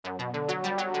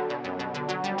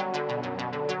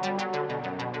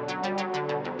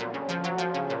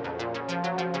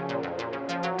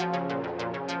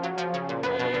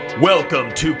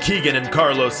Welcome to Keegan and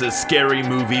Carlos's Scary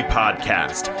Movie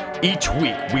Podcast. Each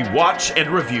week, we watch and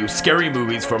review scary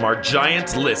movies from our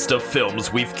giant list of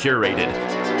films we've curated.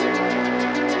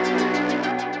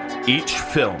 Each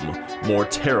film more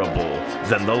terrible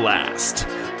than the last.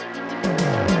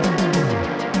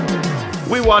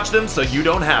 We watch them so you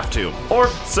don't have to, or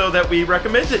so that we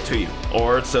recommend it to you,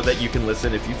 or so that you can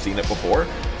listen if you've seen it before.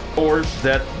 Or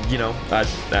that,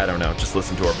 I don't know, just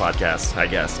listen to our podcast, I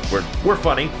guess. We're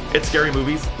funny. It's scary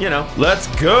movies, Let's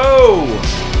go!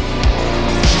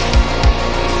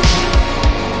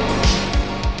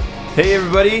 Hey,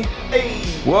 everybody. Hey.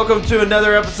 Welcome to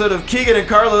another episode of Keegan and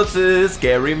Carlos's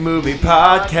Scary Movie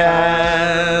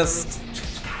Podcast.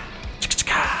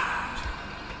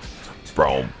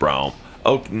 Brom, brom.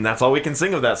 Oh, and that's all we can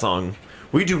sing of that song.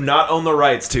 We do not own the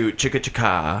rights to Chicka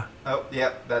Chicka. Oh,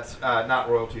 yeah, that's not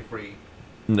royalty free.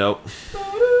 Nope.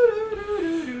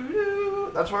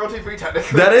 That's royalty free,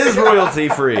 technically. That is royalty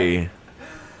free.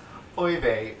 Oy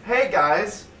vey. Hey,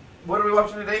 guys. What are we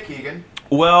watching today, Keegan?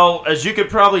 Well, as you could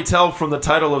probably tell from the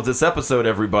title of this episode,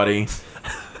 everybody,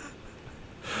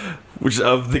 which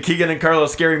of the Keegan and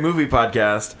Carlos Scary Movie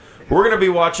Podcast, we're going to be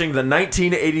watching the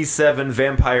 1987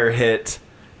 vampire hit,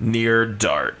 Near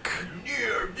Dark.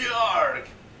 Near Dark!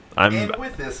 And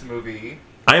with this movie...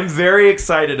 I'm very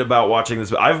excited about watching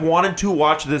this. I've wanted to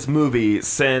watch this movie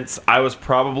since I was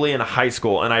probably in high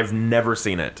school, and I've never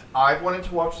seen it. I've wanted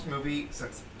to watch this movie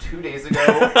since 2 days ago,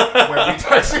 when we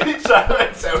texted each other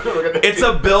and said we were going to It's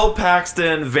a Bill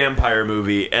Paxton vampire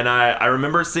movie, and I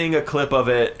remember seeing a clip of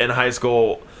it in high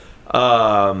school.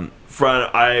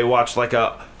 I watched like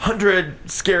 100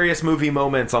 scariest movie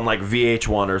moments on like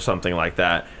VH1 or something like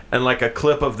that. And like a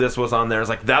clip of this was on there. It's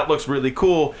like, that looks really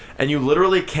cool. And you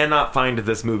literally cannot find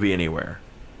this movie anywhere.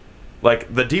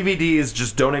 Like, the DVDs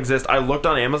just don't exist. I looked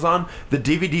on Amazon. The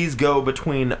DVDs go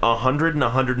between $100 and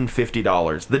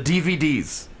 $150. The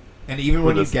DVDs. And even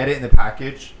when you get it in the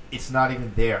package, it's not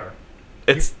even there.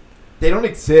 They don't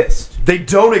exist. They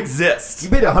don't exist. You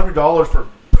paid $100 for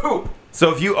poop. So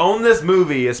if you own this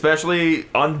movie, especially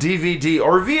on DVD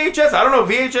or VHS, I don't know,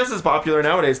 VHS is popular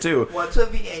nowadays too. What's a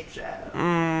VHS?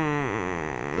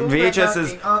 VHS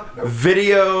is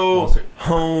video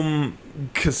home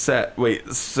cassette. Wait,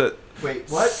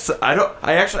 what? I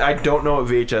don't know what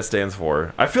VHS stands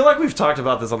for. I feel like we've talked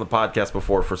about this on the podcast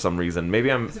before for some reason. Maybe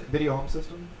Is it video home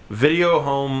system? Video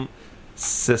home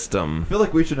system. I feel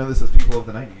like we should know this as people of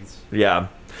the 90s. Yeah.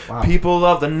 Wow. People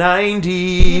of the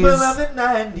 90s. People of the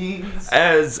 90s.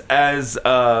 As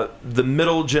the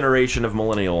middle generation of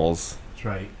millennials. That's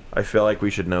right. I feel like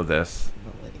we should know this.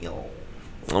 Millennial.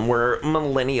 And we're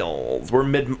millennials. We're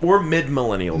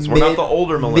mid-millennials. We're not the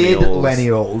older millennials.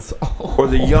 Mid-millennials. Or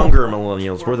the younger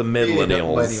millennials. We're the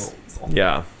mid-millennials.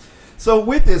 Yeah. So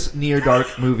with this Near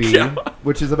Dark movie,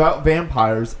 which is about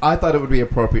vampires, I thought it would be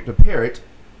appropriate to pair it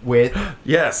with...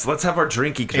 Yes, let's have our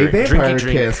drinky a vampire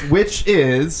kiss, which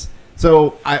is...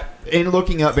 So, in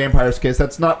looking up Vampire's Kiss,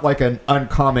 that's not like an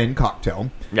uncommon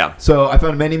cocktail. Yeah. So, I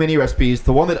found many, many recipes.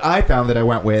 The one that I found that I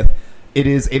went with, it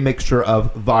is a mixture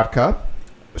of vodka,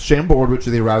 Chambord, which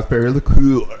is a raspberry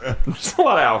liqueur. There's a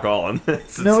lot of alcohol in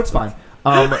this. No, it's fine.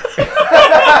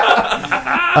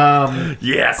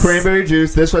 Yes. Cranberry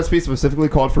juice. This recipe specifically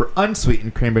called for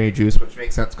unsweetened cranberry juice, which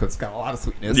makes sense because it's got a lot of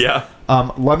sweetness. Yeah.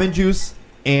 Lemon juice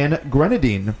and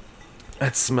grenadine.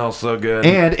 It smells so good.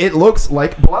 And it looks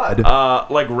like blood.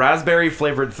 Like raspberry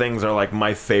flavored things are like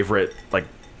my favorite. Like,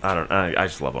 I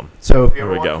just love them. So if you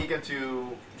ever want Keegan to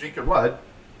drink your blood,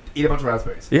 eat a bunch of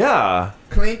raspberries. Yeah.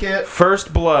 Clink it.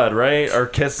 First blood, right? Or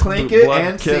kiss. Clink it blood,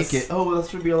 and kiss. sink it. Oh, that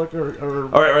should be like a...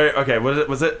 All right. Okay. What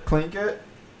was it? Clink it.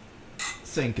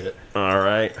 Sink it. All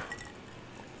right.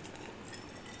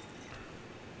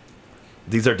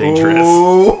 These are dangerous.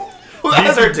 Oh,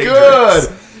 these are dangerous.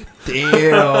 Good.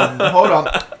 Damn.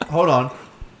 Hold on.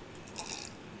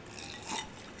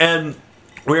 And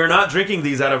we are not drinking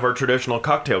these out of our traditional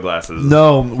cocktail glasses.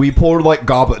 No, we poured like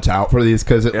goblets out for these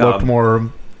because it looked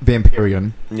more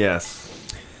vampirian. Yes.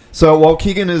 So while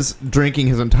Keegan is drinking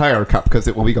his entire cup, because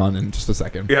it will be gone in just a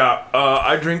second. Yeah,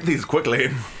 I drink these quickly.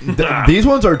 These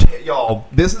ones are... y'all,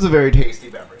 this is a very tasty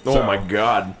beverage. Oh my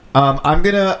god. I'm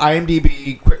going to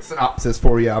IMDb quick synopsis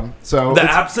for you. So the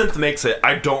absinthe makes it...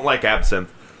 I don't like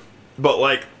absinthe. But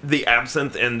like, the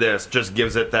absinthe in this just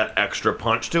gives it that extra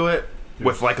punch to it.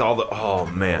 With like all the... Oh,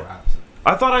 man.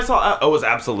 I thought I saw... it was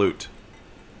Absolute.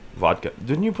 Vodka.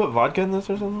 Didn't you put vodka in this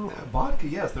or something? Vodka,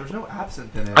 yes. There's no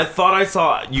absinthe in it. I thought I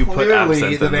saw you put absinthe in this.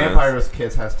 Clearly, the vampire's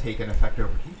kiss has taken effect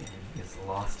over Keegan. He has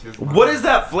lost his mind. What is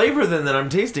that flavor then that I'm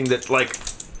tasting that, like...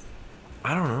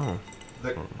 I don't know.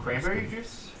 The cranberry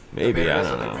juice? Maybe, I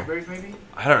don't The know. cranberries, maybe?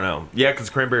 I don't know. Yeah, because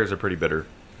cranberries are pretty bitter.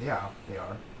 Yeah, they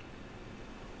are.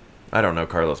 I don't know,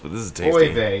 Carlos, but this is tasty.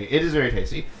 Oy vey. It is very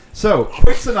tasty. So,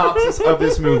 quick synopsis of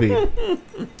this movie.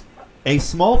 A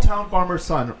small-town farmer's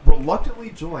son reluctantly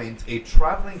joins a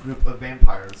traveling group of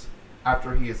vampires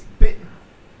after he is bitten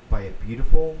by a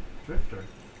beautiful drifter.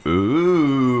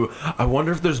 Ooh. I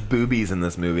wonder if there's boobies in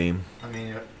this movie. I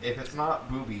mean, if it's not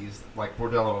boobies, like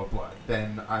Bordello of Blood,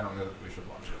 then I don't know that we should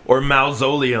watch it. Or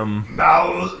mausoleum.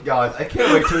 Guys, I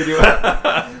can't wait till we do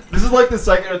it. This is like the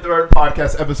second or third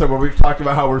podcast episode where we've talked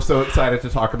about how we're so excited to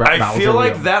talk about I feel Mausoleum.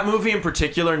 like that movie in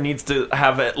particular needs to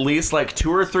have at least like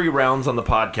 2 or 3 rounds on the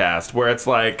podcast where it's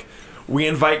like we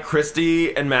invite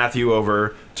Christy and Matthew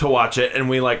over to watch it and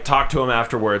we like talk to them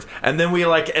afterwards, and then we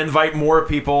like invite more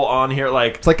people on here.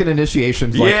 Like it's like an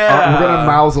initiation. It's like, Yeah. we're gonna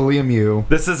mausoleum you.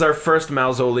 this is our first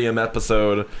mausoleum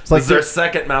episode. like This is our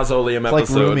second mausoleum It's like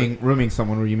episode. rooming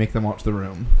someone where you make them watch The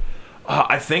Room.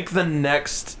 I think the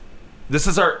next. This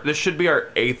should be our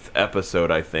 8th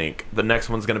episode. I think the next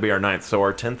one's going to be our 9th. So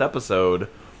our 10th episode,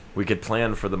 we could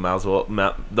plan for the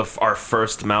our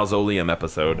first mausoleum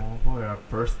episode. Oh boy, our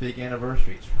first big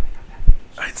anniversary.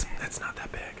 It's not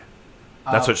that big.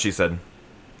 That's what she said.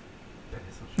 That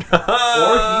is what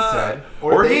she said.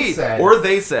 Or he said. Or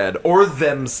they said. Or they said. Or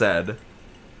them said.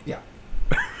 Yeah.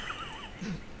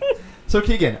 So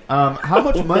Keegan, how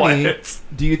much money What?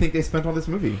 do you think they spent on this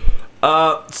movie?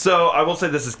 So I will say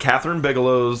this is Catherine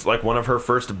Bigelow's like one of her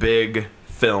first big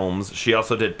films. She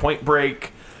also did Point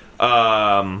Break,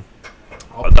 The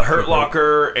Hurt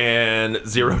Locker, and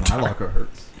My locker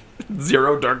hurts.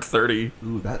 Zero Dark 30.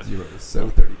 Ooh, that zero is so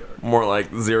 30 dark. More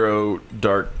like Zero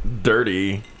Dark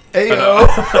Dirty. Ayo!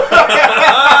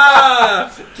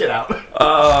 Get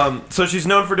out. So she's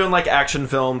known for doing like action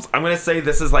films. I'm gonna say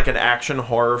this is like an action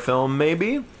horror film,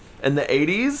 maybe in the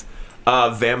 80s.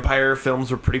 Vampire films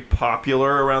were pretty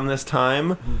popular around this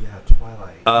time. Ooh, yeah,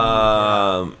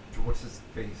 Twilight. What's his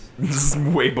face? This is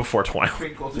way before Twilight.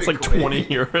 Twinkle, It's like twinkle, 20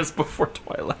 baby. years before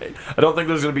Twilight. I don't think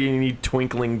there's gonna be any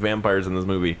twinkling vampires in this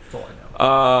movie. That's all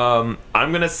I know.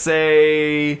 I'm gonna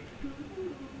say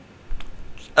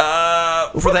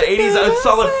for the 80s, a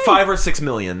solid 5 or 6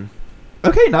 million.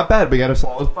 Okay, not bad. We got a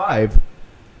solid 5.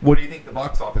 What do you think the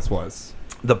box office was?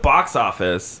 The box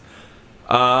office,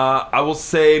 I will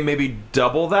say maybe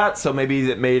double that. So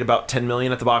maybe it made about 10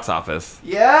 million at the box office.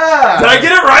 Yeah! Did I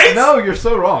get it right? No, you're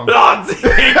so wrong. Oh, dang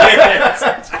It's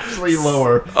actually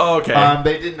lower. it. Okay.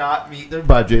 They did not meet their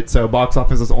budget, so box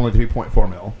office is only 3.4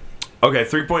 mil. Okay,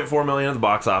 3.4 million at the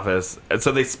box office. And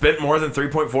so they spent more than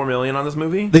 3.4 million on this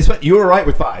movie? They spent. You were right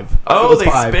with 5. Oh, Was they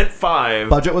 5. spent 5.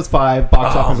 Budget was 5.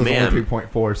 Box Oh, office was man. only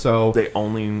 3.4. So They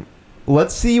only...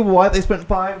 let's see why they spent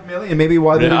 5 million. Maybe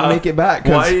why they Yeah. didn't make it back.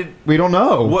 'Cause Why- we don't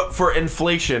know. What for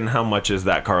inflation, how much is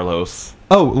that, Carlos?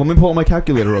 Oh, let me pull up my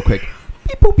calculator real quick.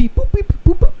 Beep, boop, beep, boop, beep,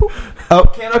 boop, boop, boop. Oh,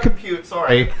 cannot compute.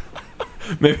 Sorry.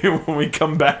 Maybe when we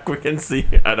come back we can see.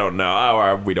 I don't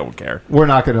know. We don't care. We're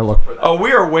not going to look for that. Oh,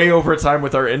 we are way over time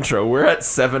with our intro. We're at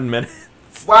 7 minutes.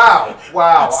 Wow.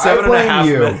 Seven and a half I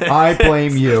blame you. minutes. I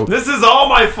blame you. This is all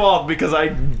my fault because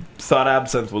I thought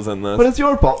absinthe was in this. But it's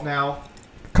your fault now.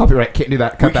 Copyright. Can't do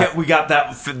that. Cut we that. can't. We got that.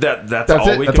 That's That's all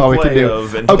it. we That's can all we play can do.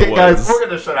 of Into Okay, the guys, Woods. we're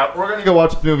going to shut up. We're going to go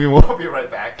watch the movie. We'll be right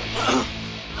back.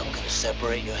 I'm gonna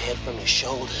separate your head from your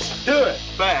shoulders. Do it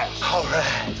fast. All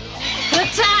right. The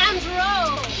time's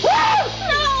roll.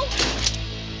 No!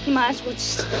 You might as well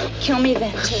just kill me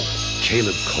then, too.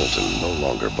 Caleb Colton no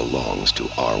longer belongs to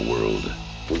our world.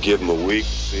 We'll give him a week,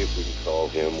 see if we can call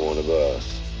him one of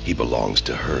us. He belongs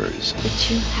to hers. But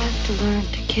you have to learn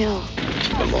to kill.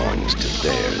 She belongs to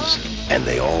theirs. And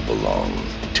they all belong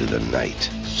to the night.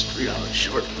 It's $3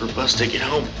 short for a bus ticket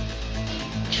home.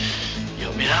 You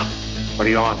help me out? What are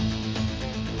you on?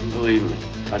 Believe me,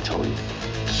 I told you.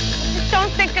 Just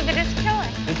don't think of it as killing.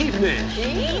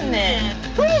 Evening.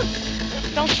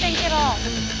 Don't think at all.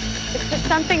 It's just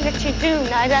something that you do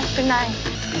night after night.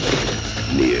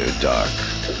 Near dark.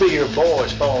 The bigger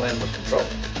boys fall in with control.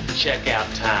 Check out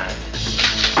time.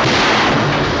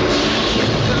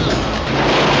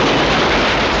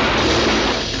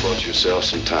 Bought yourself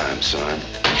some time, son.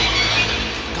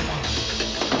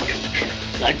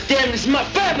 Like, damn, this is my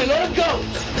family, let him go!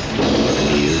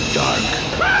 Near dark.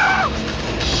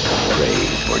 Pray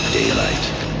for daylight.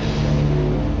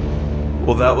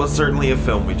 Well, that was certainly a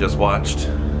film we just watched.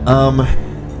 My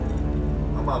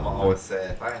mama always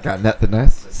said, if I ain't got nothing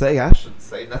else to say, I shouldn't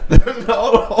say nothing at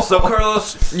all. So,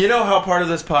 Carlos, you know how part of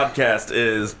this podcast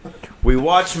is we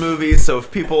watch movies, so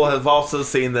if people have also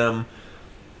seen them,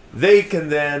 they can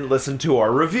then listen to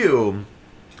our review.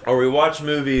 Or we watch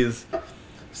movies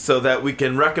so that we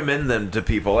can recommend them to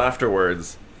people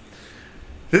afterwards.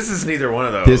 This is neither one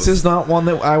of those. This is not one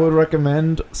that I would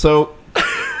recommend. So,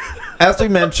 as we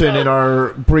mentioned in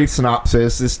our brief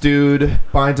synopsis, this dude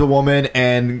finds a woman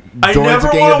and I joins never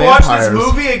a gang want of to watch vampires.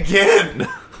 this movie again.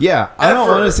 Yeah, I don't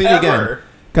want to see it again. Ever.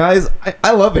 Guys,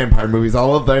 I love vampire movies. I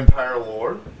love vampire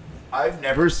lore. I've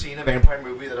never seen a vampire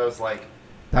movie that I was like,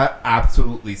 that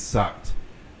absolutely sucked.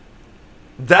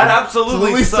 That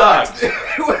absolutely sucked. It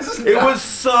It was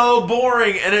so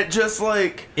boring, and it just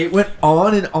like... It went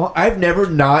on and on. I've never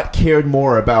not cared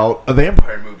more about a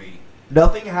vampire movie.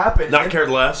 Nothing happened. Not cared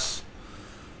less.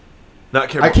 Not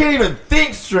cared I more. can't even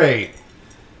think straight.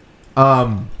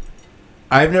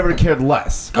 I've never cared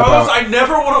less. Carlos, about- I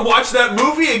never want to watch that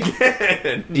movie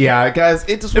again. Yeah, guys,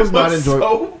 it just was not enjoyable.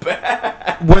 so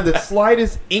bad. When the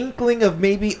slightest inkling of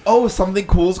maybe, something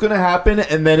cool's gonna happen,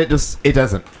 and then it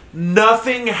doesn't.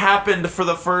 Nothing happened for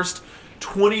the first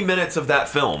 20 minutes of that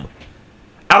film.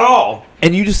 At all.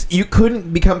 And you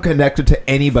couldn't become connected to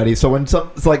anybody. So when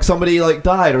it's like somebody like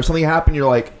died or something happened, you're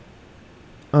like,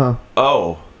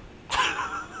 Oh.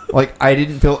 like I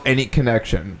didn't feel any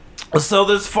connection. So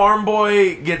this farm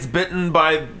boy gets bitten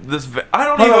by this... I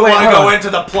don't Hold even on, wait, want to hold go on. into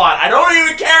the plot. I don't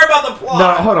even care about the plot.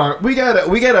 No, hold on. We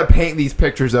gotta paint these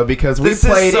pictures though because This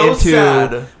is so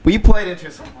sad. we played into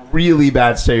some really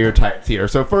bad stereotypes here.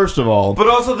 So first of all, But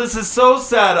also, this is so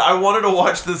sad. I wanted to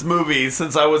watch this movie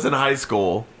since I was in high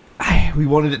school. we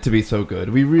wanted it to be so good.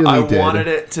 We really I did. wanted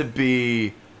it to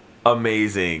be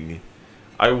amazing.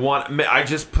 I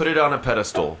just put it on a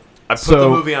pedestal. I put the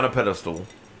movie on a pedestal.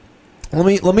 Let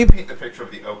me paint the picture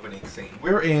of the opening scene.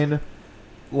 We're in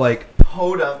like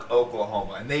Podunk,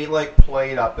 Oklahoma, and they like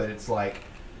play it up that it's like,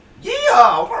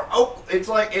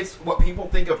 it's what people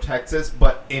think of Texas,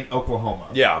 but in Oklahoma.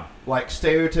 Yeah. Like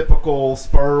stereotypical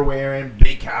spur wearing,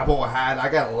 big cowboy hat. I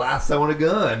got a lasso and a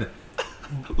gun.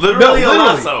 Literally No, a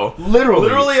lasso.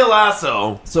 Literally a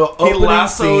lasso. So He opening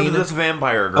lassoed scene, this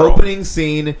vampire girl. Opening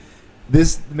scene.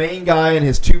 This main guy and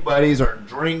his two buddies are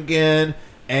drinking,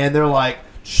 and they're like,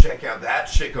 check out that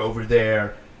chick over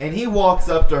there. And he walks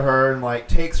up to her and like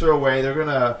takes her away. They're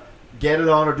gonna get it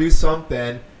on or do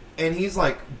something. And he's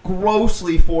like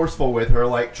grossly forceful with her,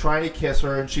 like trying to kiss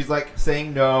her, and she's like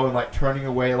saying no and like turning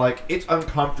away. Like it's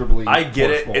uncomfortably I get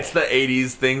forceful. it. It's the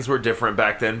 80s. Things were different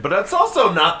back then. But it's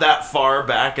also not that far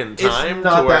back in time. It's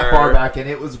not to that where far back, and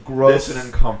it was gross this- and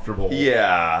uncomfortable.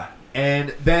 Yeah. And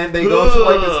then they go to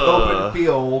like this open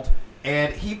field,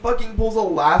 and he fucking pulls a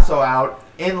lasso out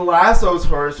and lassos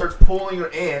her, starts pulling her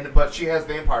in, but she has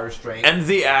vampire strength. And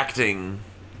the acting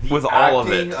The with all of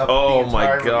it. acting of Oh the my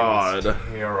entire movie god. was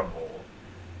terrible.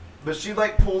 But she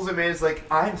like pulls him in. It's like,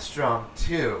 I'm strong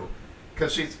too,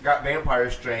 because she's got vampire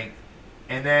strength.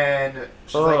 And then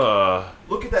she's like,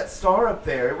 look at that star up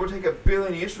there. It will take 1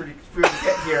 billion years for you to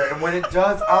get here, and when it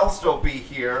does, I'll still be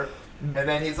here. And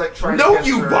then he's like trying to No, kiss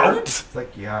you her. won't. It's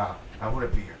like, yeah, I want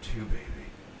to be here too,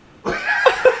 baby.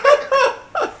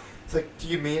 It's like, do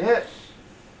you mean it?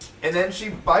 And then she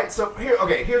bites. So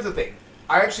here's the thing.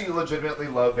 I actually legitimately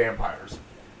love vampires.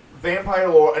 Vampire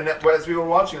lore, and as we were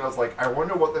watching, I was like, I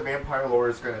wonder what the vampire lore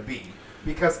is going to be,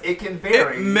 because it can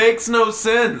vary. It makes no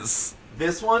sense.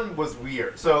 This one was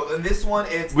weird. So in this one,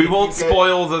 it's We won't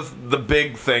spoil the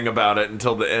big thing about it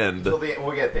until the end. We'll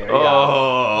get there. Oh,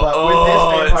 yeah. But with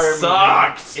this vampire it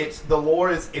sucks. movie, the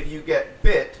lore is if you get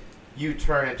bit, you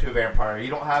turn into a vampire. You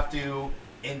don't have to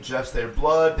ingest their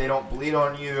blood. They don't bleed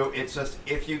on you. It's just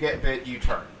if you get bit, you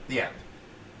turn. The end.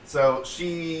 So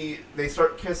they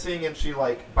start kissing, and she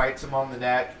like bites him on the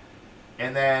neck,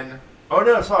 and then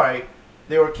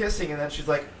they were kissing, and then she's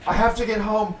like, I have to get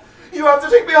home. You have to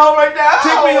take me home right now.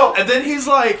 Take me home. And then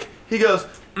he goes,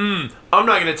 I'm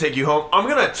not going to take you home. I'm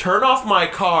going to turn off my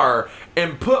car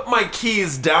and put my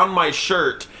keys down my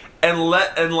shirt and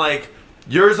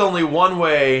there's only one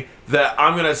way that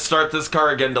I'm going to start this car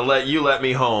again to let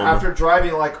me home. After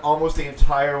driving like almost the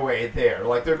entire way there.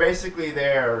 Like they're basically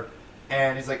there,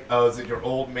 and he's like, oh, is it your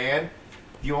old man?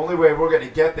 The only way we're going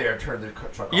to get there, turn the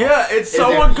truck off. Yeah, it's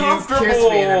so if uncomfortable. You kiss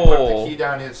me and then put the key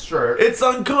down his shirt. It's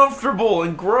uncomfortable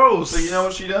and gross. So you know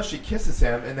what she does? She kisses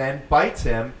him and then bites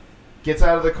him, gets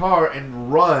out of the car,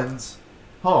 and runs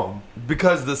home.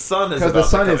 Because the sun is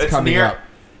coming up.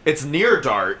 It's near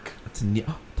dark.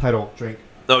 Title, drink.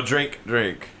 Oh, drink.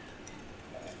 Drink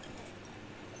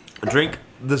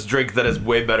this drink that is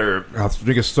way better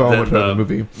Drink is so much better than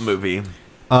the movie.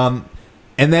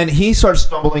 And then he starts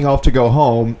stumbling off to go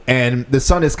home, and the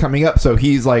sun is coming up, so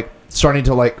he's like starting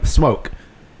to like smoke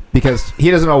because he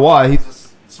doesn't know why. He's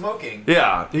just smoking.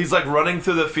 Yeah, he's like running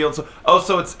through the fields. Oh,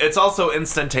 so it's also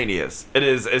instantaneous. It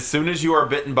is as soon as you are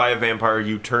bitten by a vampire,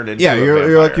 you turn into a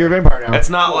vampire. You're a vampire now. It's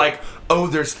not like, oh,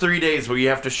 there's 3 days where you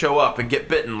have to show up and get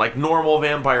bitten, like normal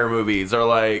vampire movies are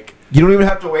like. You don't even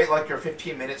have to wait like your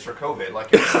 15 minutes for COVID. Like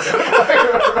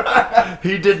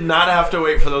He did not have to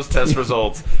wait for those test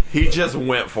results. He just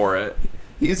went for it.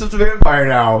 He's just a vampire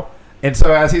now. And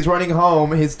so as he's running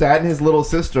home, his dad and his little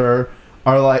sister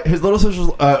are like, his little sister's,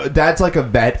 dad's like a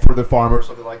vet for the farm or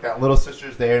something like that. Little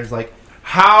sister's there and is like,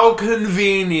 how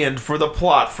convenient for the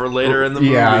plot for later in the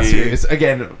movie. Yeah, serious.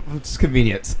 Again, it's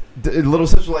convenience. Little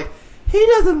sister's like, he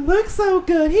doesn't look so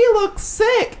good. He looks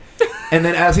sick. And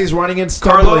then as he's running and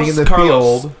stumbling in the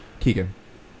field, Keegan.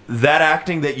 That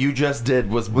acting that you just did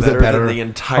was better than the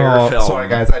entire film. Sorry,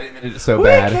 guys. I didn't mean it so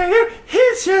bad.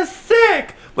 He's just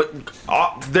sick. But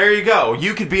there you go.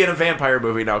 You could be in a vampire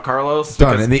movie now, Carlos.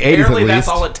 Done in the 80s. Apparently, at that's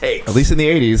least. all it takes. At least in the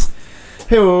 80s.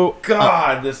 Hey,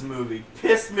 God, this movie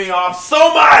pissed me off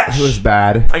so much. It was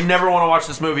bad. I never want to watch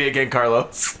this movie again,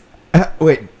 Carlos.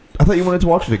 Wait, I thought you wanted to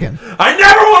watch it again. I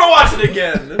never want to watch it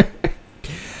again.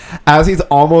 As he's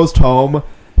almost home,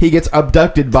 he gets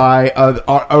abducted by a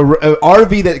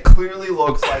RV that clearly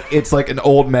looks like it's like an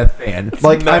old meth van.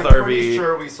 Like meth I'm pretty RV.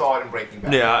 sure we saw it in Breaking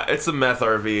Bad. Yeah, it's a meth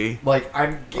RV. Like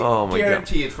I'm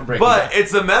guarantee it's from Breaking Bad. Bad. But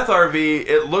it's a meth RV.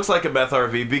 It looks like a meth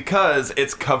RV because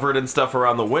it's covered in stuff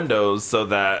around the windows so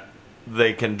that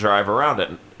they can drive around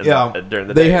it. During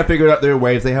the day. They have figured out their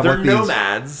ways. They have They're like these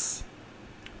nomads.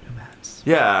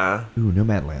 Yeah. Ooh,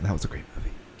 Nomadland. That was a great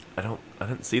movie. I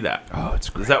didn't see that. Oh, it's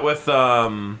great. Is that with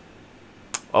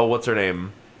what's her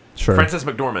name? Sure. Frances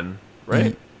McDormand,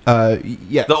 right?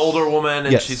 Yes. The older woman,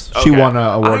 and yes. she's She won an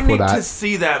award for that. I need to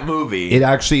see that movie. It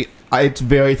actually, it's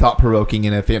very thought-provoking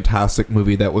and a fantastic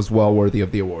movie that was well worthy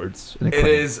of the awards. It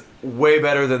is way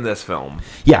better than this film.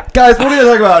 Yeah, guys, we're going to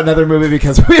talk about another movie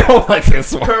because we don't like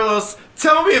this one. Carlos,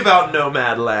 tell me about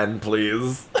Nomadland,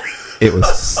 please. It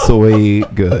was so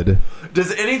good.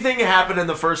 Does anything happen in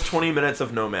the first 20 minutes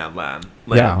of Nomadland?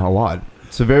 Yeah, a lot.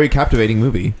 It's a very captivating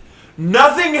movie.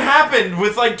 Nothing happened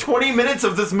with like 20 minutes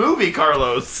of this movie,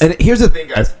 Carlos. And here's the thing,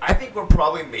 guys. I think we're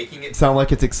probably making it sound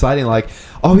like it's exciting. Like,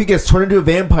 oh, he gets turned into a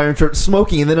vampire and starts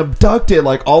smoking and then abducted.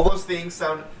 Like, all those things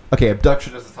sound... Okay,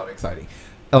 abduction doesn't sound exciting.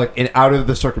 Like, and out of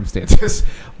the circumstances.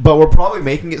 But we're probably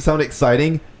making it sound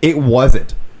exciting. It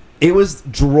wasn't. It was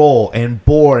droll and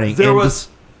boring. There was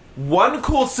one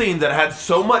cool scene that had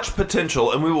so much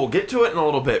potential, and we will get to it in a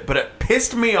little bit, but it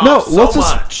pissed me off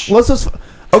much. Let's just...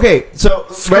 Okay, so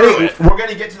Screw ready? it. We're going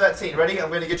to get to that scene. Ready? I'm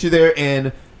going to get you there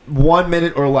in 1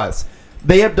 minute or less.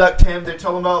 They abduct him. They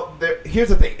tell him about... Here's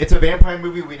the thing. It's a vampire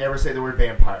movie. We never say the word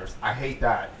vampires. I hate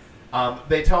that.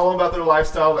 They tell him about their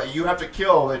lifestyle that you have to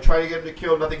kill. They try to get him to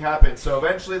kill. Nothing happens. So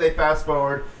eventually they fast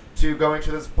forward to going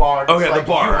to this bar. Okay, it's the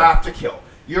bar. You have to kill.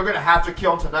 You're going to have to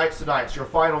kill him tonight. It's your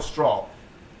final straw.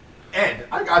 And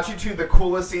I got you to the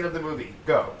coolest scene of the movie.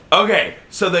 Go. Okay,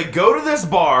 so they go to this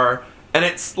bar, and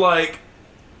it's like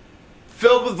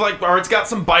filled with like, or it's got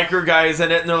some biker guys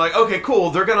in it, and they're like, okay,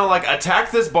 cool, they're gonna like attack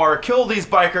this bar, kill these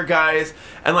biker guys,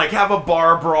 and like have a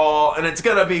bar brawl, and it's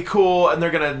gonna be cool, and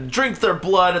they're gonna drink their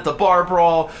blood at the bar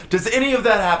brawl. Does any of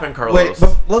that happen, Carlos? Wait,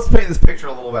 but let's paint this picture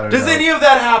a little better. Does any of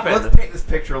that happen? Let's paint this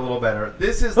picture a little better.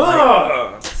 This is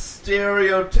like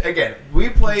again, we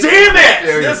played... Damn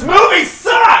it! This movie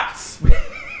sucks!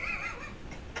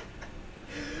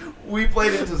 We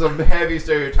played into some heavy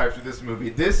stereotypes with this movie.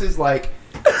 This is like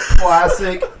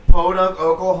classic Podunk,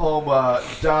 Oklahoma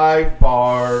dive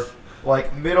bar,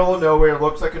 like middle of nowhere.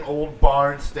 Looks like an old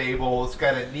barn stable. It's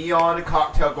got a neon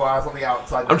cocktail glass on the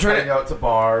outside. I'm trying to know it's a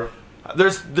bar.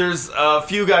 There's a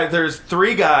few guys. There's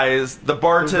 3 guys: the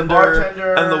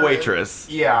bartender and the waitress.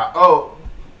 Yeah. Oh,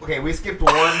 okay. We skipped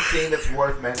one scene that's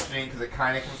worth mentioning because it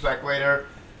kind of comes back later.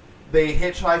 They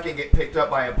hitchhike and get picked up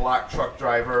by a black truck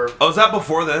driver. Oh, is that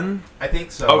before then? I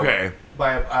think so. Okay.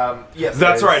 By yes.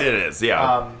 That's right. It is.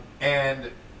 Yeah.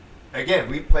 And again,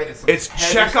 we played it. It's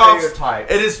Chekhov's.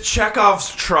 It is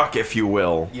Chekhov's truck, if you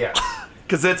will. Yeah.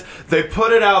 Because they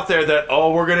put it out there that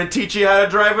we're gonna teach you how to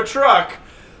drive a truck.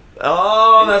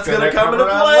 Oh, that's gonna come into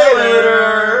play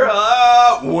later.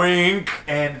 Wink.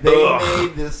 And they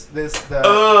made this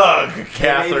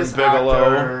Catherine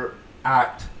Bigelow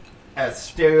act as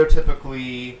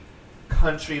stereotypically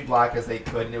country black as they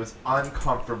could, and it was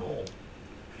uncomfortable.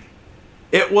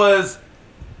 It was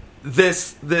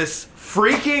this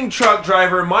freaking truck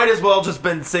driver might as well just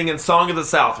been singing Song of the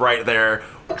South right there,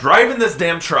 driving this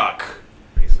damn truck.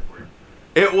 Basically,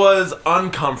 it was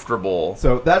uncomfortable.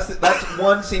 So that's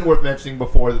one scene worth mentioning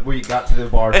before we got to the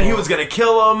bar. And he was gonna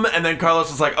kill him, and then Carlos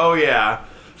was like, "Oh yeah."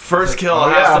 First kill Oh,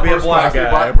 has to be a first black has to be guy.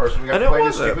 a black person. We got And to it play the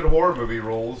wasn't. stupid horror movie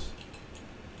roles.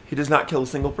 He does not kill a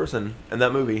single person in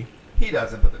that movie. He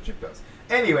doesn't, but the chick does.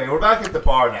 Anyway, we're back at the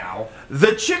bar now.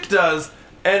 The chick does.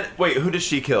 And wait, who does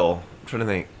she kill? I'm trying to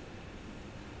think.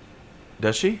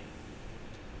 Does she?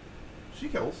 She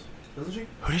kills, doesn't she?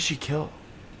 Who does she kill?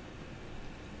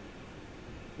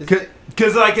 Isn't it-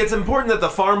 Because, like, it's important that the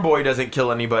farm boy doesn't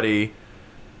kill anybody.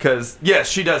 Because, yes,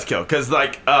 she does kill. Because,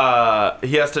 like,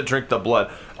 he has to drink the blood.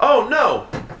 Oh, no!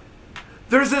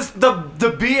 There's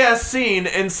the BS scene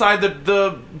inside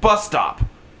the bus stop.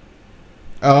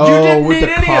 Oh, You didn't with need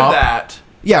the any cop? of that.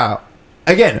 Yeah.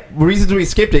 Again, reasons we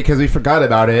skipped it because we forgot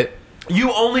about it.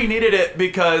 You only needed it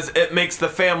because it makes the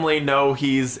family know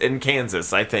he's in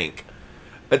Kansas, I think.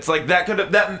 It's like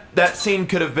that scene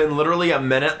could have been literally a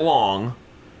minute long,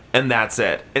 and that's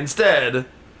it. Instead,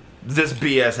 this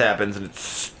BS happens, and it's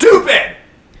stupid!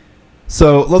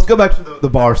 So let's go back to the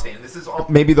bar scene. This is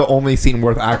maybe the only scene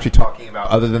worth actually talking about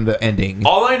other than the ending.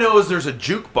 All I know is there's a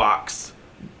jukebox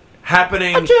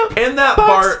happening in that jukebox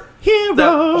bar, hero.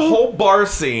 that whole bar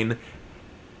scene,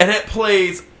 and it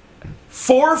plays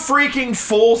 4 freaking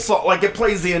full songs. Like, it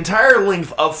plays the entire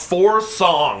length of 4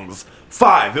 songs.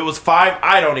 5. It was 5.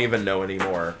 I don't even know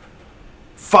anymore.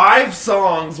 5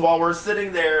 songs while we're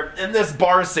sitting there in this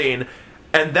bar scene.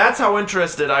 And that's how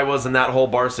interested I was in that whole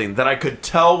bar scene, that I could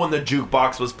tell when the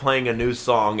jukebox was playing a new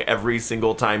song every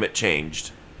single time it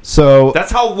changed. So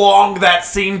That's how long that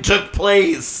scene took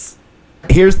place.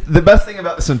 here's the best thing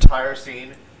about this entire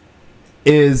scene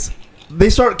is they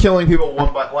start killing people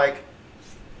one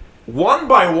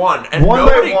by one, and one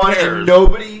nobody by one, cares. and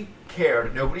nobody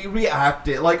cared. Nobody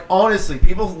reacted. Like, honestly,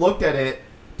 people looked at it,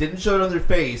 didn't show it on their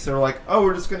face. They were like, "Oh,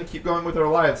 we're just gonna keep going with our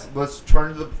lives. Let's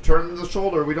turn the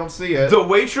shoulder. We don't see it." The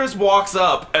waitress walks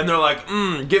up, and they're like,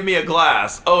 give me a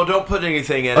glass. Oh, don't put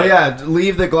anything in Oh it. yeah,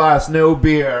 leave the glass, no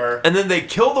beer. And then they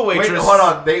kill the waitress. Wait, hold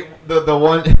on. The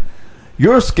one.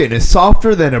 Your skin is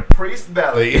softer than a priest's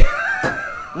belly.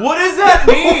 What does that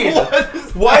mean? What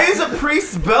is Why is a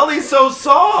priest's belly so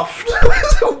soft?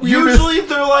 Usually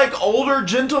they're like older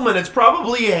gentlemen. It's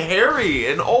probably hairy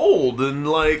and old and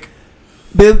like...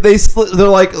 they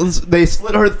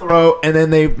slit her throat and then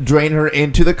they drain her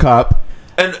into the cup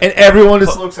and everyone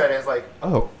just looks at it and is like,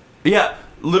 oh. Yeah,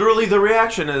 literally the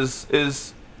reaction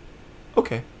is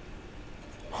okay.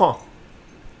 Huh.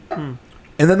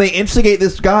 And then they instigate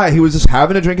this guy who was just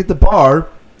having a drink at the bar.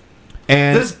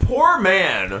 And This poor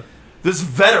man, this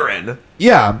veteran,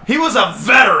 yeah, he was a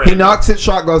veteran. he knocks his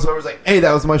shot glass over. He's like, "Hey,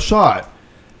 that was my shot."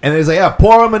 And he's like, "Yeah,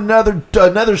 pour him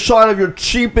another shot of your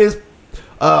cheapest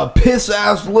piss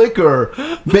ass liquor.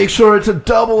 Make sure it's a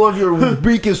double of your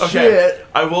weakest shit."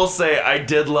 I will say I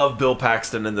did love Bill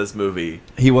Paxton in this movie.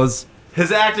 He was,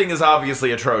 His acting is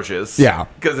obviously atrocious. Yeah.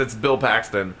 because it's Bill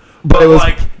Paxton. But it was-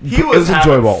 he it was, was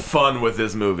having enjoyable. fun with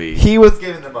this movie. he was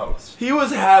giving the most. He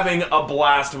was having a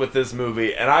blast with this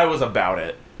movie, and I was about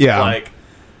it. Yeah. Like,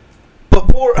 But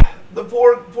the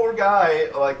poor guy,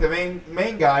 like the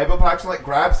main guy, Bill Paxton like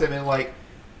grabs him and like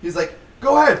he's like,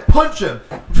 "Go ahead, punch him.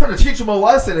 I'm trying to teach him a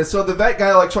lesson." And so the vet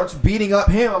guy like starts beating up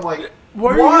him. I'm like,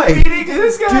 why why? are you beating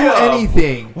this guy Do up?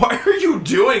 anything. Why are you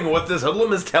doing what this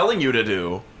hoodlum is telling you to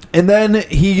do? And then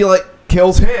he like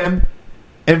kills him.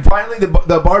 And finally,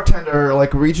 the bartender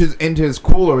like reaches into his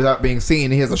cooler without being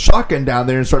seen. He has a shotgun down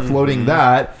there and starts loading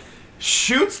that.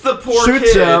 Shoots the poor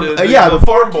Shoots kid. him. The The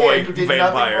poor farm boy kid who did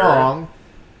vampire. nothing wrong.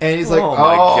 And he's like, Oh "Oh,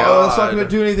 my that's not God. going to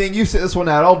do anything. You sit this one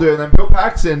out. I'll do it." And then Bill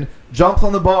Paxton jumps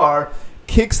on the bar,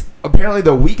 kicks apparently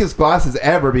the weakest glasses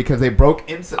ever because they broke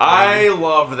instantly. I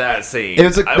loved that scene. It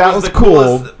was That that was the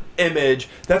cool. coolest image.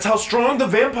 That's how strong the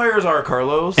vampires are,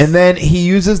 Carlos. And then he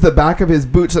uses the back of his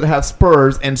boots that have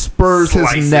spurs and spurs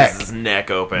Slices his neck. his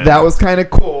neck open. That was kind of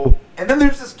cool. And then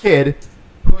there's this kid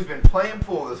who's been playing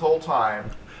pool this whole time.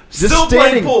 Still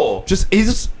playing pool. He's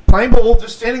just playing pool,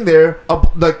 just standing there,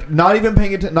 like not even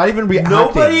paying attention, not even reacting.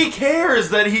 Nobody cares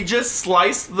that he just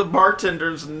sliced the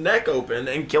bartender's neck open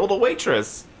and killed a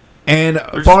waitress. And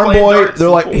just Farm playing Boy, darts they're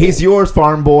in like, pool. "He's yours,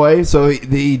 Farm Boy." So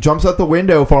he jumps out the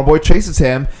window. Farm Boy chases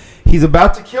him. He's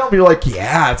about to kill him. You're like,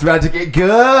 "Yeah, it's about to get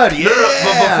good." Yeah. No,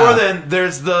 but before then,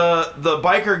 there's the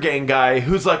biker gang guy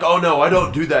who's like, "Oh no, I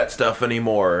don't do that stuff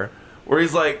anymore." Where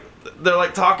he's like, they're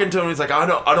like talking to him. He's like, "I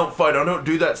don't fight. I don't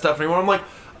do that stuff anymore." I'm like,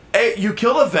 "Hey, you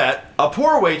killed a vet, a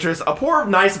poor waitress, a poor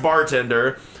nice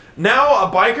bartender, now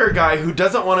a biker guy who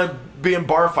doesn't want to be in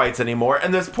bar fights anymore,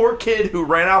 and this poor kid who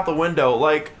ran out the window."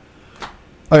 Like,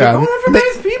 Oh yeah, going after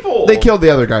nice people. They killed the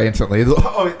other guy instantly.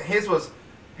 Oh, his was,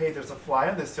 "Hey, there's a fly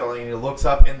on the ceiling," and he looks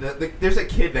up, and there's a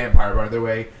kid vampire, by the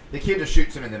way. The kid just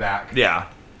shoots him in the back. Yeah.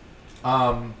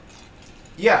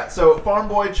 Yeah, so Farm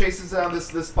Boy chases down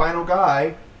this final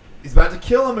guy. He's about to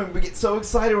kill him, and we get so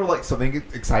excited. We're like, something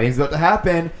exciting is about to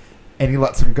happen, and he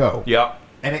lets him go. Yep.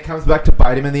 And it comes back to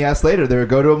bite him in the ass later. They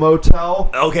go to a motel.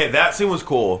 Okay, that scene was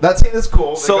cool. That scene is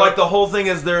cool. So, like, the whole thing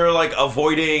is they're, like,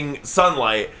 avoiding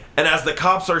sunlight, and as the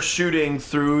cops are shooting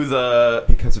through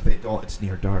because if they don't, it's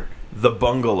near dark. the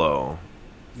bungalow.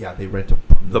 Yeah, they rent a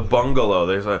bungalow. The bungalow.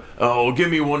 There's like, oh, give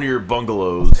me one of your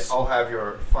bungalows. I'll have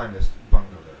your finest bungalow.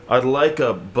 I'd like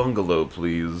a bungalow,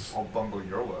 please. I'll bungle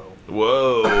your low.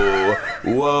 Whoa.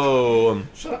 Whoa.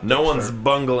 Shut up, No Dexter. one's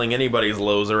bungling anybody's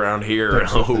lows around here.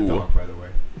 Dexter's the Oh. dog, by the way.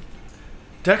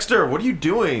 Dexter, what are you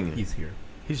doing? He's here.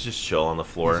 He's just chill on the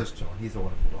floor. He's just chilling. He's a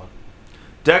wonderful dog.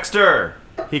 Dexter!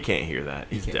 He can't hear that.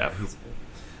 He's can't- deaf. he's-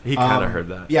 He kind of heard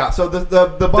that. Yeah, so the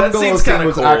bungalow scene's scene kinda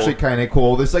was cool. actually kind of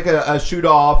cool. There's like a shoot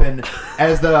off, and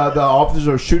as the officers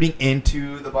are shooting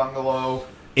into the bungalow,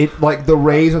 it like the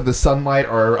rays of the sunlight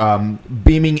are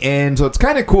beaming in, so it's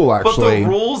kind of cool But actually. the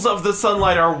rules of the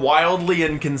sunlight are wildly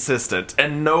inconsistent,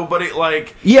 and nobody,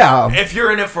 like... Yeah, If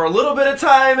you're in it for a little bit of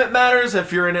time, it matters.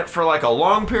 If you're in it for, like, a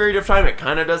long period of time, it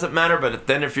kind of doesn't matter. But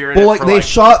then if you're in well, it like for, they like...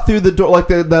 shot through the door, like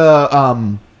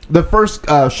the first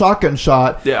shotgun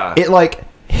shot. Yeah. It like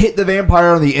hit the vampire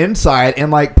on the inside and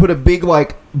like put a big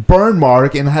like burn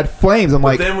mark and had flames. I'm But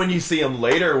like, then when you see him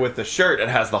later with the shirt, it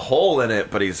has the hole in it,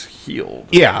 but he's healed.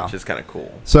 Yeah. Which is kind of cool.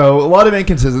 so a lot of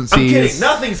inconsistencies. I'm kidding.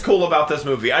 Nothing's cool about this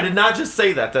movie. I did not just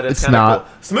say that it's It's kind of not.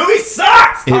 cool. This movie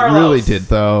sucks, It Carlos! really did,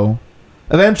 though.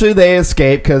 Eventually, they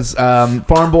escape because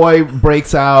Farm Boy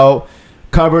breaks out,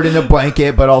 covered in a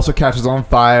blanket, but also catches on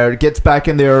fire. Gets back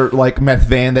in their like meth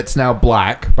van that's now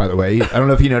black. By the way, I don't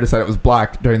know if you noticed that it was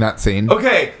black during that scene.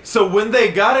 Okay, so when they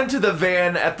got into the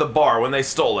van at the bar, when they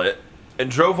stole it,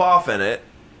 and drove off in it,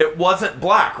 it wasn't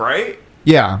black, right?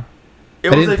 Yeah,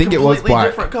 It I was didn't a think it was completely black.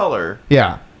 different color.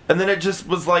 yeah, And then it just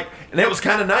was like, and it was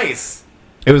kind of nice.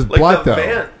 it was Like black the though.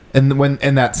 van. And when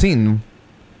in that scene,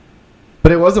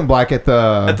 but it wasn't black at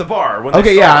the Bar. When Okay,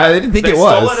 they stole yeah, it. I didn't think they it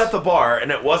was. stole it at the bar, and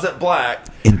it wasn't black.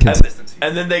 Inconsistency.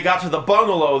 And then they got to the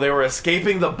bungalow. They were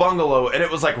escaping the bungalow, and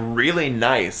it was like really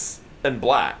nice and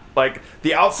black. Like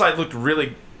the outside looked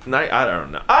really nice. I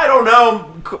don't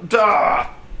know. Duh.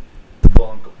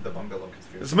 the bungalow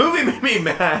conspiracy. This movie made me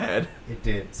mad. It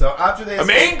did. So after they I'm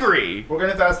escape- angry. We're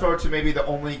gonna fast forward to maybe the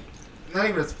only, not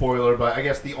even a spoiler, but I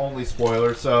guess the only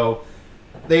spoiler. So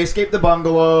they escape the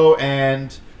bungalow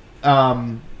and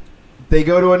they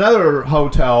go to another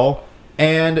hotel,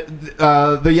 and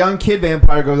the young kid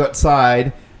vampire goes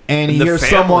outside and he And the hears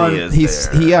family someone. is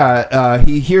there.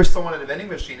 He hears someone at a vending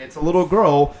machine. It's a little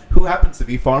girl who happens to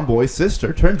be Farm Boy's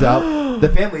sister. Turns out the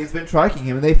family has been tracking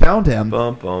him and they found him.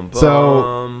 Bum, bum, bum.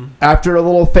 So after a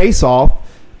little face-off,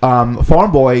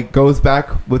 Farm Boy goes back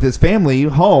with his family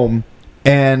home,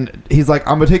 and he's like,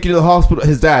 "I'm gonna take you to the hospital."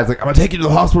 His dad's like, "I'm gonna take you to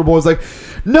the hospital." Boy's like,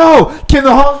 "No, can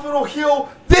the hospital heal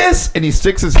this?" And he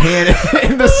sticks his hand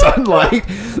in the sunlight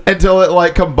until it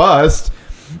like combusts,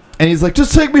 and he's like,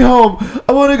 "Just take me home.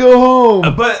 I want to go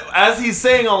home." But as he's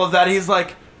saying all of that, he's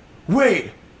like,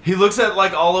 "Wait." He looks at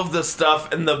like all of the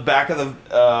stuff in the back of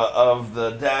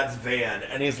the dad's van,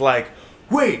 and he's like,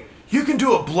 "Wait, you can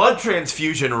do a blood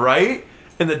transfusion, right?"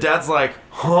 And the dad's like,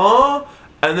 "Huh?"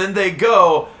 And then they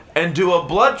go and do a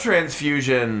blood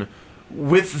transfusion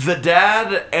with the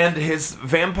dad and his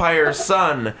vampire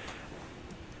son,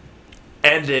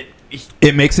 and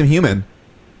It makes him human.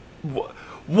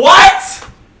 what?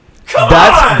 Come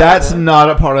on! That's not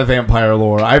a part of vampire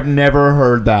lore. I've never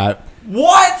heard that.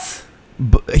 What?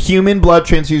 Human blood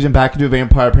transfusion back into a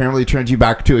vampire apparently turns you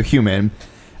back to a human.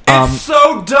 It's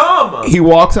so dumb. He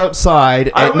walks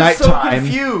outside I at was so nighttime,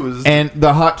 confused. and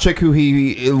the hot chick who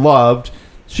he loved,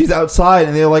 she's outside,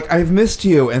 and they're like, "I've missed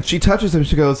you," and she touches him.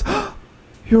 She goes,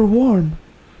 "You're warm."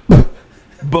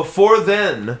 Before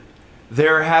then,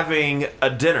 they're having a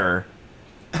dinner.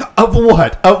 Of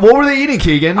what? What were they eating,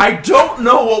 Keegan? I don't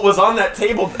know what was on that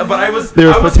table, but I was There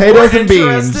was I was potatoes more and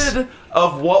beans. interested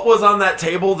of what was on that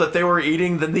table that they were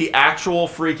eating than the actual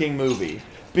freaking movie.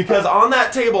 Because on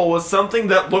that table was something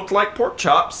that looked like pork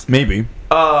chops. Maybe.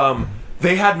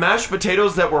 They had mashed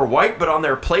potatoes that were white, but on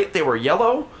their plate they were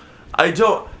yellow.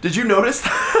 Did you notice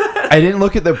that? I didn't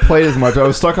look at the plate as much. I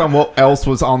was stuck on what else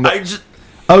was on the. The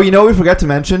Oh, you know what we forgot to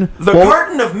mention?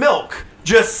 carton of milk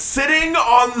just sitting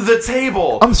on the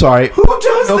table. I'm sorry. Who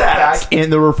does Milk that? back in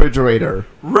the refrigerator.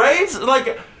 Right?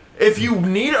 Like, if you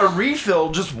need a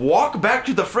refill, just walk back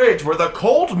to the fridge where the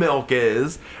cold milk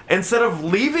is instead of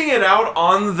leaving it out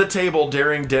on the table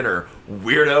during dinner.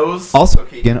 Weirdos. Also,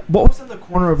 Keegan, what was in the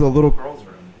corner of the little girl's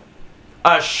room?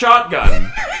 A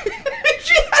shotgun.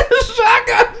 She had a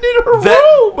shotgun in her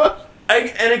That-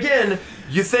 room. And again,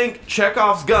 You think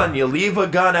Chekhov's gun, you leave a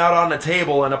gun out on a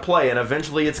table in a play, and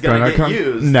eventually it's going to get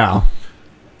used. No.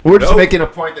 We're just Nope. making a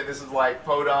point that this is like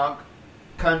podunk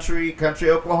country,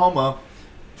 Oklahoma.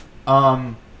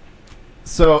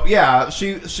 So yeah,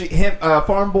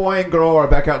 farm boy and girl are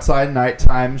back outside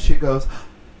nighttime. She goes,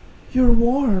 "You're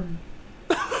warm."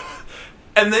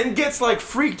 And then gets like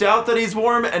freaked out that he's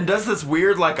warm and does this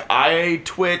weird like eye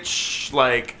twitch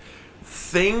like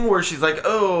thing where she's like,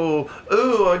 oh,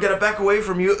 I gotta back away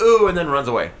from you, and then runs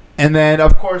away. And then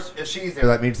of course if she's there,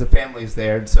 that means the family's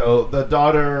there. And so the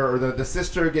daughter or the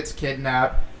sister gets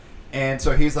kidnapped, and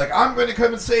so he's like, "I'm going to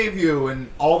come and save you," and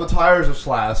all the tires are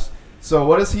slashed. So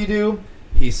what does he do?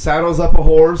 He saddles up a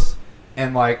horse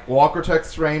and like Walker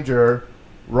Texas Ranger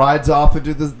rides off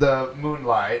into the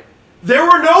moonlight. There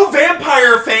were no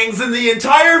vampire fangs in the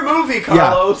entire movie,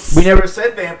 Carlos. Yeah, we never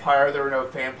said vampire. There were no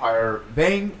vampire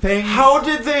fangs.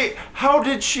 How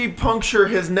did she puncture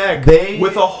his neck They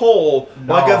with a hole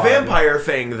like a gnawed. vampire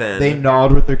fang then? They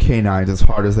gnawed with their canines as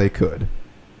hard as they could.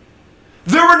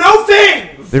 There were no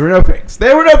fangs! There were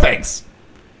no fangs.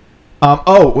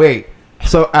 Oh, wait.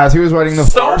 So as he was riding the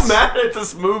horse... So mad at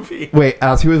this movie. Wait,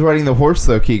 as he was riding the horse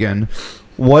though, Keegan,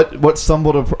 what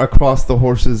stumbled across the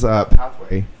horse's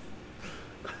pathway?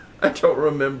 I don't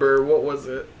remember. What was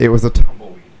it? It was a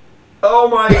tumbleweed. Oh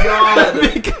my god.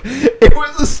 It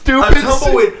was a stupid... A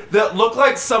tumbleweed that looked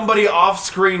like somebody off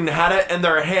screen had it in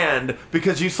their hand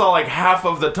because you saw like half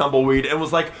of the tumbleweed and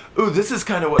was like, ooh, this is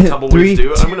kind of what tumbleweeds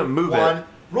do. I'm going to move it.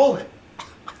 Roll it.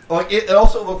 Like, it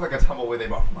also looked like a tumbleweed they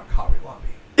bought from like Hobby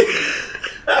Lobby.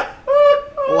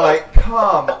 Like,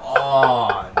 come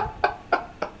on.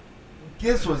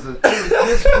 This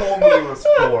whole movie was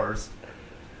forced.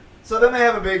 So then they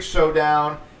have a big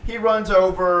showdown. He runs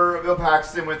over Bill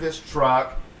Paxton with his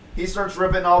truck. He starts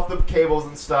ripping off the cables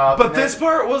and stuff. But this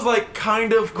part was like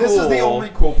kind of cool. This is the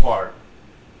only cool part.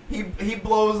 He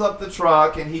blows up the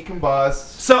truck and he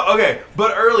combusts. So, okay,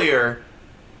 but earlier,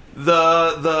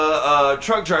 the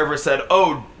truck driver said,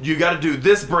 oh, you got to do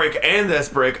this brake and this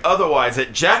brake, otherwise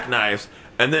it jackknifes.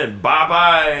 And then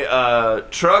bye-bye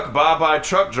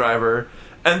truck driver.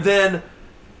 And then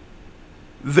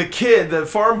the kid, the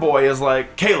farm boy, is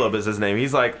like, Caleb is his name.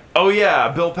 He's like, oh yeah,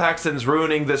 Bill Paxton's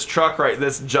ruining this truck,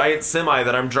 this giant semi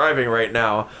that I'm driving right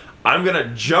now. I'm going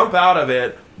to jump out of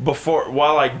it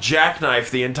while I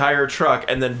jackknife the entire truck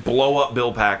and then blow up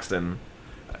Bill Paxton.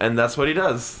 And that's what he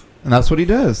does.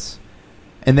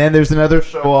 And then there's another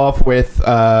show off with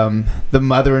the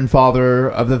mother and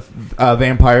father of the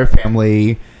vampire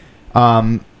family.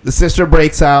 The sister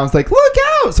breaks out and is like, look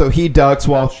out! So he ducks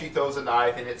while she throws a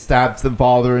knife and it stabs the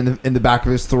father in the back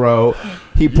of his throat.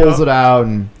 He pulls it out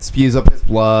and spews up his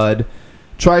blood.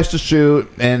 Tries to shoot,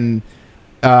 and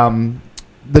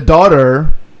the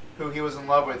daughter, who he was in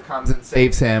love with, comes and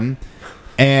saves him.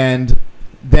 And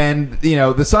then,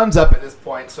 the sun's up at this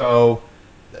point, so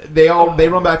they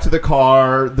run back to the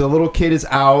car. The little kid is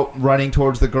out running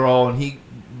towards the girl, and he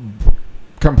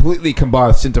completely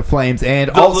combusts into flames.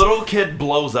 And the little kid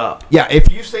blows up. Yeah,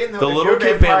 if you stay in the little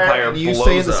kid vampire and you blows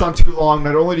stay in the sun up. too long,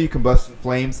 not only do you combust in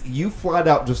flames, you flat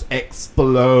out just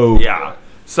explode. Yeah.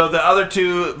 So the other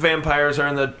two vampires are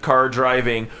in the car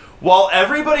driving, while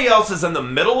everybody else is in the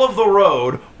middle of the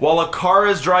road while a car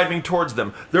is driving towards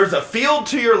them. There's a field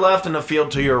to your left and a field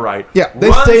to your right. Yeah,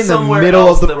 they stay in the middle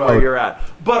of the road where you're at.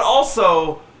 But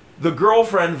also, the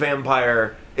girlfriend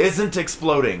vampire isn't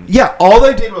exploding. Yeah, all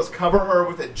they did was cover her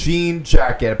with a jean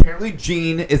jacket. Apparently,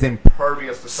 jean is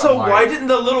impervious to sunlight. So why didn't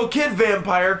the little kid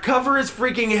vampire cover his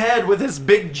freaking head with his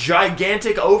big,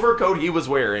 gigantic overcoat he was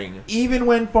wearing? Even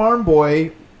when Farm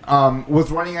Boy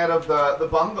was running out of the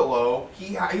bungalow,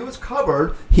 he was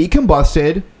covered. He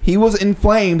combusted. He was in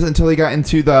flames until he got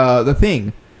into the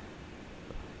thing.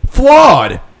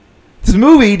 Flawed. This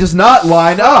movie does not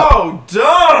line up. Oh,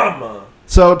 dumb.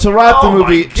 So to wrap the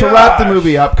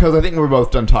movie up, because I think we're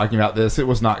both done talking about this, it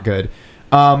was not good.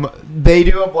 They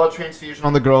do a blood transfusion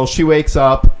on the girl. She wakes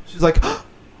up. She's like,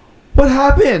 "What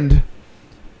happened?"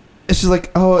 And she's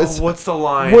like, what's the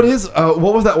line? What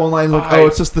was that one line? Like,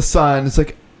 it's just the sun. It's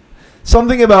like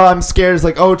something about I'm scared. It's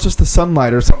like, it's just the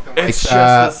sunlight or something like that. It's just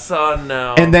the sun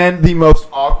now. And then the most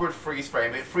awkward freeze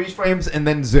frame. It freeze frames and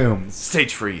then zooms.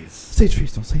 Stage freeze. Stage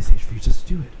freeze. Don't say stage freeze. Just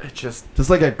do it. It just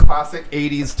like a classic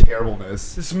 80s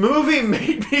terribleness. This movie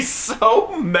made me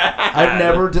so mad. I've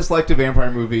never disliked a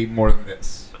vampire movie more than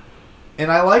this.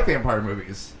 And I like vampire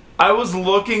movies. I was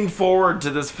looking forward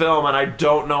to this film, and I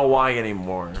don't know why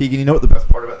anymore. Keegan, you know what the best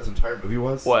part about this entire movie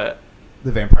was? What?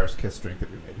 The Vampire's Kiss drink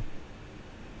that we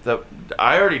made.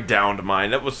 I already downed mine.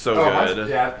 That was so good.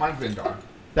 Mine's been gone.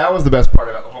 That was the best part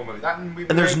about the whole movie.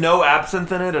 And there's no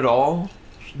absinthe in it at all?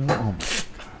 No.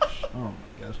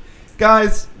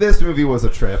 Guys, this movie was a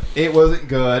trip. It wasn't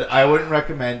good. I wouldn't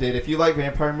recommend it. If you like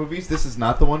vampire movies, this is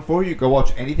not the one for you. Go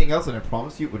watch anything else, and I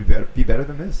promise you it would be better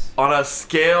than this. On a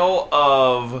scale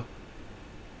of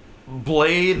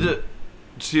Blade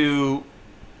to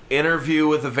Interview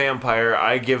with a Vampire,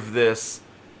 I give this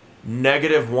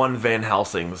 -1 Van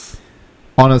Helsings.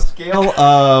 On a scale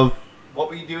of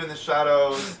What We Do in the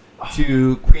Shadows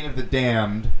to Queen of the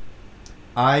Damned,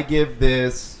 I give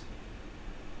this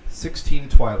 16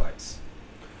 Twilights.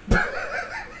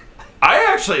 I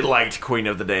actually liked Queen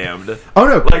of the Damned. Oh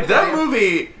no, Like that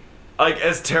movie, like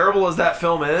as terrible as that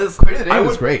film is, Queen of the Damned I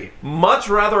was would great. much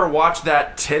rather watch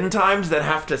that 10 times than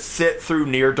have to sit through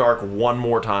Near Dark one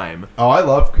more time. Oh, I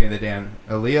love Queen of the Damned.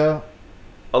 Aaliyah,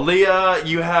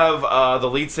 you have the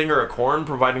lead singer of Korn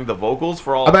providing the vocals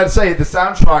for all. I'm about to say the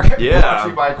soundtrack Yeah. was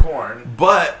actually by Korn.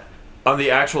 But on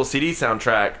the actual CD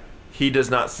soundtrack, he does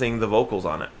not sing the vocals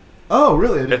on it. Oh,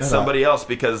 really? I didn't It's know somebody else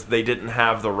because they didn't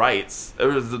have the rights. There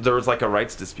was like a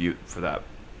rights dispute for that.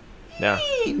 Yeah.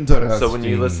 that. So when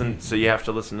you listen, so you have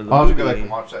to listen to the I'll have to movie. go back and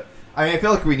watch that. I mean, I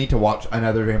feel like we need to watch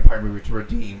another vampire movie to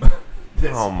redeem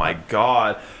this. Oh my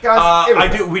god, Guys, I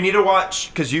do. We need to watch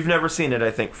because you've never seen it. I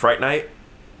think Fright Night.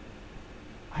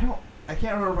 I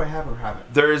can't remember if I have or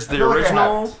haven't. There's I the feel like I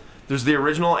original. haven't. There's the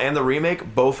original and the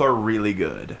remake. Both are really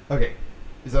good. Okay,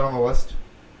 is that on the list?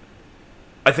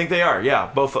 I think they are. Yeah,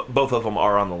 both of them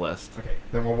are on the list. Okay,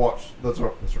 then we'll watch. Those are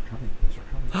coming. Those are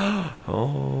coming.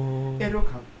 Oh. It'll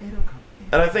come. It'll come.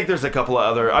 And I think there's a couple of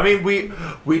other. I mean,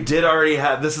 we did already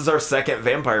have. This is our second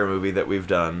vampire movie that we've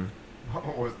done.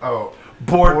 What was? Oh,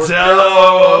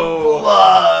 Bordello.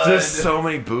 Blood. There's so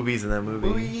many boobies in that movie.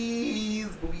 Boobies.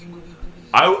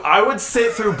 I would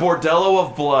sit through Bordello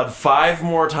of Blood 5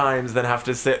 more times than have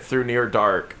to sit through Near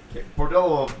Dark. Okay,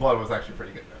 Bordello of Blood was actually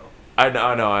pretty good though. I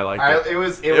know, I liked it. It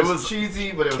was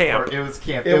cheesy, but it was camp. It was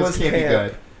camp. It was campy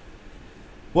camp. good.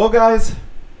 Well, guys,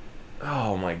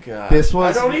 Oh my god. this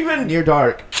was I don't even Near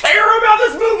Dark. care about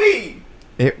this movie!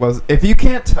 It was. If you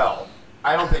can't tell,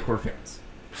 I don't think we're fans.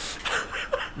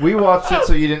 We watched it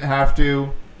so you didn't have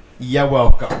to. Yeah,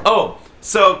 welcome. Oh,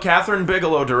 so Catherine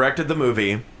Bigelow directed the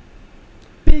movie.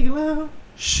 Bigelow.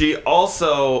 She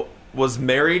also was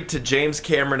married to James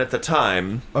Cameron at the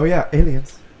time, Oh yeah,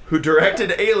 aliens. who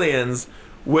directed Aliens,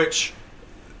 which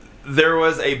there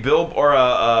was a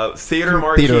theater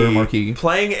marquee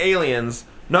playing Aliens.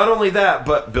 Not only that,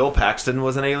 but Bill Paxton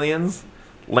was in Aliens,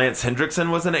 Lance Hendrickson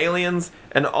was in Aliens,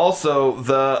 and also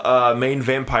the main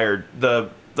vampire, the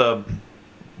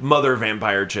mother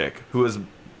vampire chick who was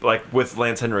like with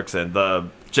Lance Hendrickson, the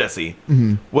Jessie,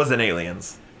 was in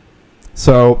Aliens.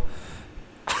 So,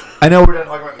 I know we're done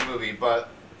talking about the movie, but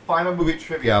final movie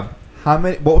trivia. What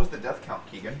was the death count,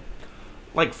 Keegan?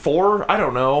 Like 4? I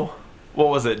don't know. What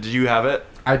was it? Did you have it?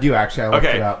 I do actually. I looked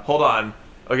Okay, it up. hold on.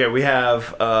 Okay, we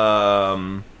have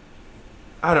I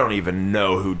don't even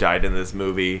know who died in this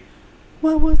movie.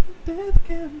 What was the death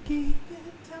count, Keegan?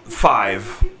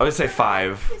 5. I would say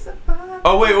 5.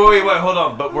 Oh wait, hold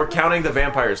on. But we're counting the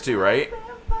vampires too, right?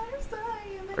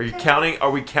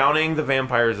 Are we counting the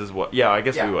vampires as well? Yeah, I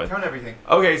guess we would. count everything.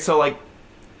 Okay, so like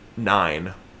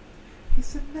 9. He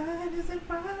said 9 isn't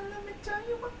right. Let me tell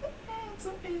you what the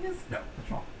answer is. No,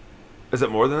 that's wrong. Is it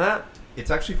more than that?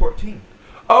 It's actually 14.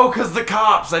 Oh, because the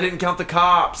cops. I didn't count the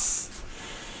cops.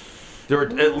 There were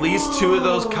at least 2 of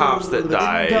those cops that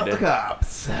died. Count the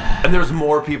cops. And there's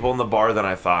more people in the bar than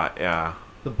I thought, yeah.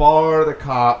 The bar, the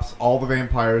cops, all the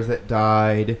vampires that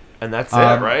died. And that's it,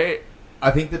 right? I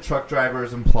think the truck driver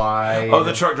is implied. Oh,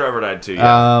 the truck driver died too,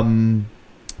 yeah.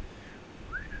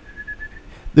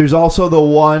 There's also the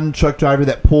one truck driver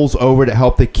that pulls over to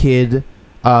help the kid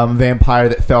vampire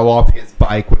that fell off his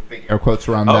bike with big air quotes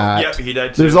around that. Yep, he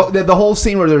died too. There's the whole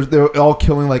scene where they're all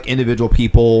killing like individual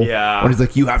people. Yeah. When he's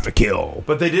like, you have to kill.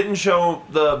 But they didn't show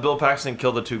the Bill Paxton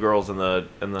kill the 2 girls in the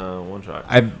one shot.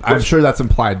 I'm sure that's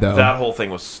implied though. That whole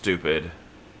thing was stupid.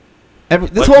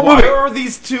 This Like, whole movie. why are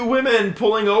these 2 women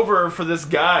pulling over for this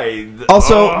guy?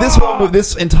 Also,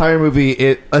 this entire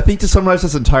movie, I think to summarize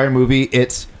this entire movie,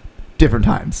 it's different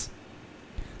times.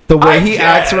 The way he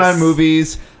acts around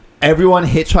movies, everyone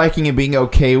hitchhiking and being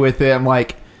okay with it. I'm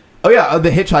like, oh yeah, the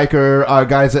hitchhiker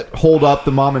guys that hold up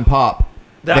the mom and pop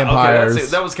vampires. Okay,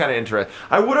 that was kind of interesting.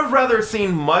 I would have rather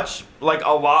seen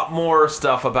a lot more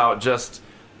stuff about just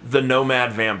the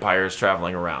nomad vampires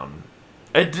traveling around.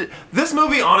 This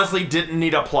movie honestly didn't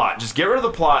need a plot. Just get rid of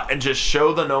the plot and just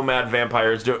show the nomad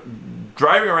vampires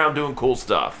driving around doing cool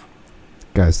stuff.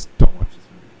 Guys, don't watch this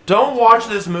movie. Don't watch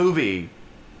this movie.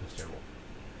 It's terrible.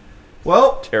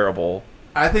 Well, Terrible.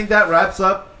 I think that wraps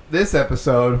up this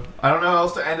episode. I don't know how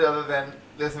else to end it other than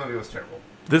this movie was terrible.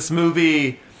 This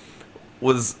movie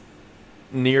was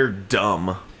near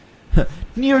dumb.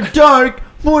 Near dark,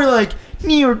 more like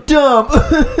near dumb.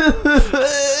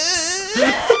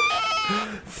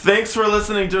 Thanks for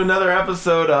listening to another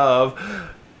episode of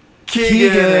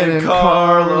Keegan and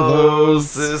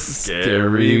Carlos'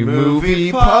 Scary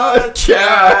Movie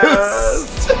Podcast.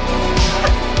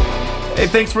 Hey,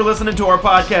 thanks for listening to our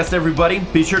podcast, everybody.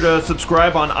 Be sure to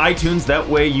subscribe on iTunes. That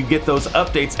way you get those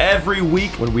updates every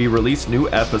week when we release new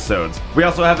episodes. We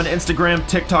also have an Instagram,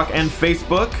 TikTok, and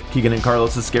Facebook, Keegan and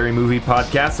Carlos' Scary Movie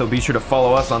Podcast, so be sure to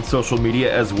follow us on social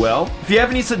media as well. If you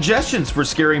have any suggestions for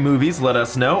scary movies, let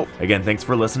us know. Again, thanks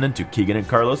for listening to Keegan and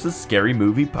Carlos' Scary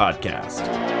Movie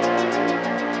Podcast.